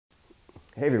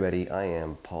Hey everybody, I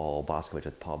am Paul Boscovich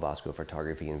with Paul Bosco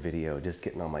Photography and Video. Just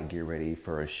getting all my gear ready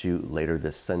for a shoot later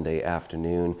this Sunday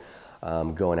afternoon.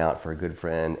 Going out for a good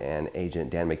friend and agent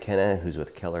Dan McKenna, who's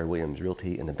with Keller Williams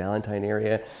Realty in the Ballantyne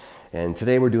area. And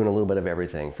today we're doing a little bit of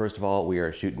everything. First of all, we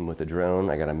are shooting with a drone.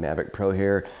 I got a Mavic Pro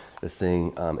here. This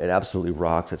thing, it absolutely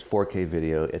rocks. It's 4K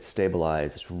video, it's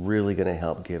stabilized. It's really gonna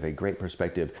help give a great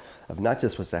perspective of not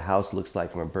just what the house looks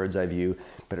like from a bird's eye view,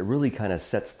 but it really kind of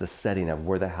sets the setting of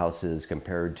where the house is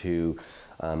compared to,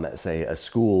 say, a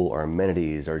school or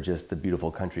amenities or just the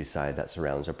beautiful countryside that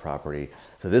surrounds a property.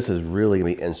 So this is really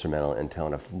gonna be instrumental in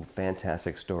telling a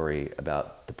fantastic story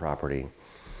about the property.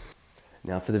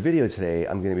 Now for the video today,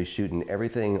 I'm going to be shooting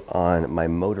everything on my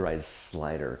motorized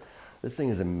slider. This thing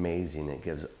is amazing. It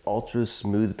gives ultra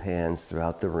smooth pans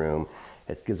throughout the room.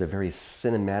 It gives a very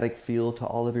cinematic feel to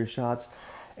all of your shots.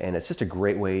 And it's just a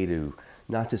great way to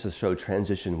not just to show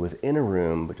transition within a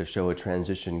room, but to show a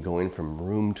transition going from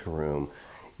room to room.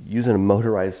 Using a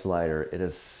motorized slider, it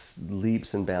is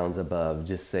leaps and bounds above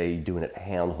just say doing it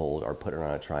handhold or putting it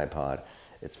on a tripod.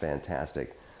 It's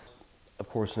fantastic. Of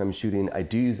course, when I'm shooting, I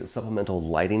do use supplemental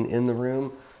lighting in the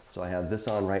room. So I have this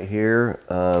on right here.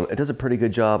 It does a pretty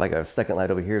good job. I got a second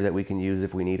light over here that we can use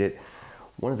if we need it.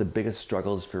 One of the biggest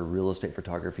struggles for real estate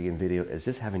photography and video is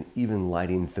just having even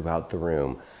lighting throughout the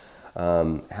room.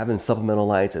 Having supplemental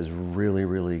lights is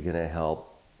really gonna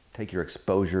help take your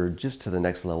exposure just to the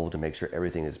next level to make sure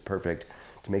everything is perfect,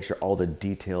 to make sure all the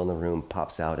detail in the room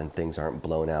pops out and things aren't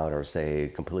blown out or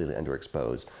say completely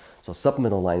underexposed. So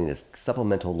supplemental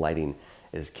lighting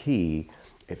is key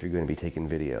if you're going to be taking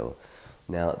video.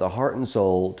 Now, the heart and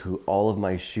soul to all of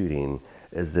my shooting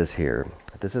is this here.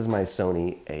 This is my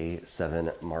Sony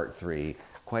A7 Mark III.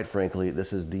 Quite frankly,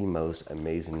 this is the most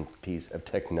amazing piece of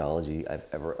technology I've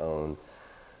ever owned.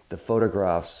 The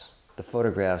photographs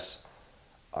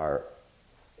are,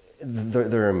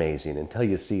 they're amazing. Until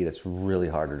you see it, it's really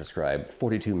hard to describe.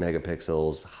 42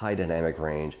 megapixels, high dynamic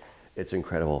range. It's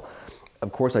incredible.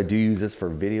 Of course, I do use this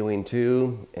for videoing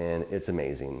too, and it's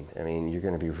amazing. I mean, you're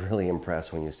gonna be really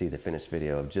impressed when you see the finished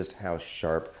video of just how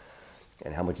sharp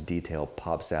and how much detail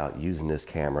pops out using this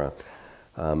camera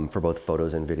for both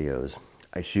photos and videos.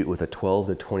 I shoot with a 12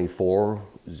 to 24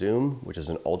 zoom, which is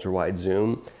an ultra wide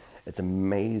zoom. It's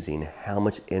amazing how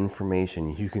much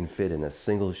information you can fit in a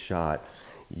single shot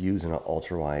using an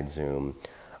ultra wide zoom.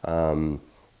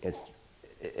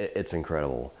 It's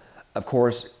incredible. Of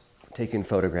course, taking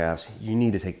photographs, you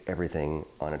need to take everything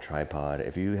on a tripod.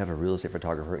 If you have a real estate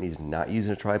photographer and he's not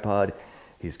using a tripod,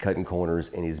 he's cutting corners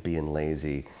and he's being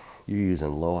lazy. You're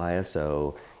using low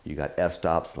ISO, you got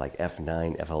f-stops like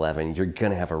f9, f11, you're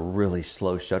gonna have a really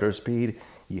slow shutter speed.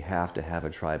 You have to have a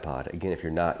tripod. Again, if you're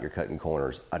not, you're cutting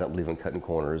corners. I don't believe in cutting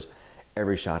corners.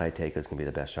 Every shot I take is gonna be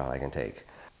the best shot I can take.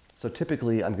 So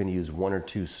typically I'm gonna use one or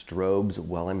two strobes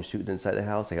while I'm shooting inside the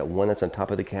house. I got one that's on top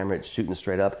of the camera, it's shooting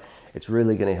straight up. It's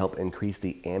really gonna help increase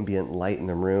the ambient light in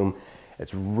the room.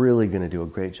 It's really gonna do a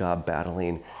great job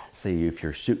battling, say if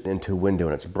you're shooting into a window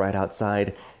and it's bright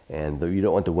outside and you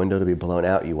don't want the window to be blown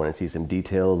out, you wanna see some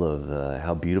detail of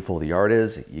how beautiful the yard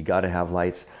is, you gotta have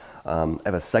lights. I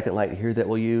have a second light here that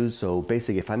we'll use. So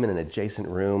basically if I'm in an adjacent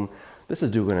room, this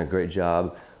is doing a great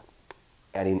job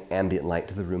adding ambient light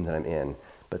to the room that I'm in.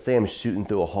 But say I'm shooting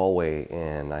through a hallway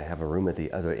and I have a room at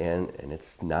the other end and it's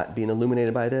not being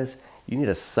illuminated by this, you need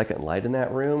a second light in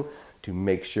that room to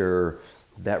make sure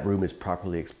that room is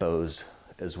properly exposed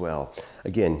as well.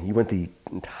 Again, you want the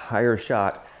entire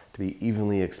shot to be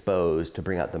evenly exposed to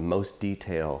bring out the most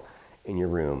detail in your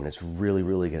room, and it's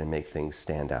really gonna make things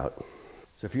stand out.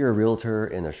 So if you're a realtor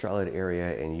in the Charlotte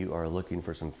area and you are looking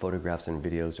for some photographs and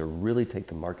videos to really take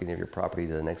the marketing of your property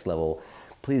to the next level,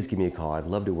 please give me a call. I'd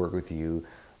love to work with you.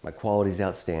 My quality is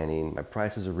outstanding, my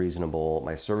prices are reasonable,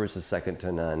 my service is second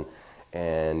to none,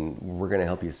 and we're gonna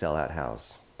help you sell that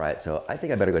house. Right, so I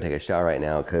think I better go take a shower right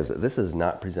now because this is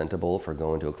not presentable for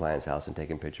going to a client's house and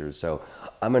taking pictures. So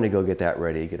I'm gonna go get that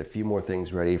ready, get a few more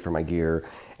things ready for my gear,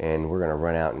 and we're gonna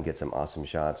run out and get some awesome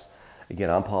shots. Again,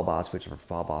 I'm Paul Boscovich for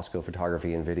Paul Bosco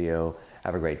Photography and Video.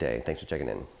 Have a great day. Thanks for checking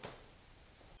in.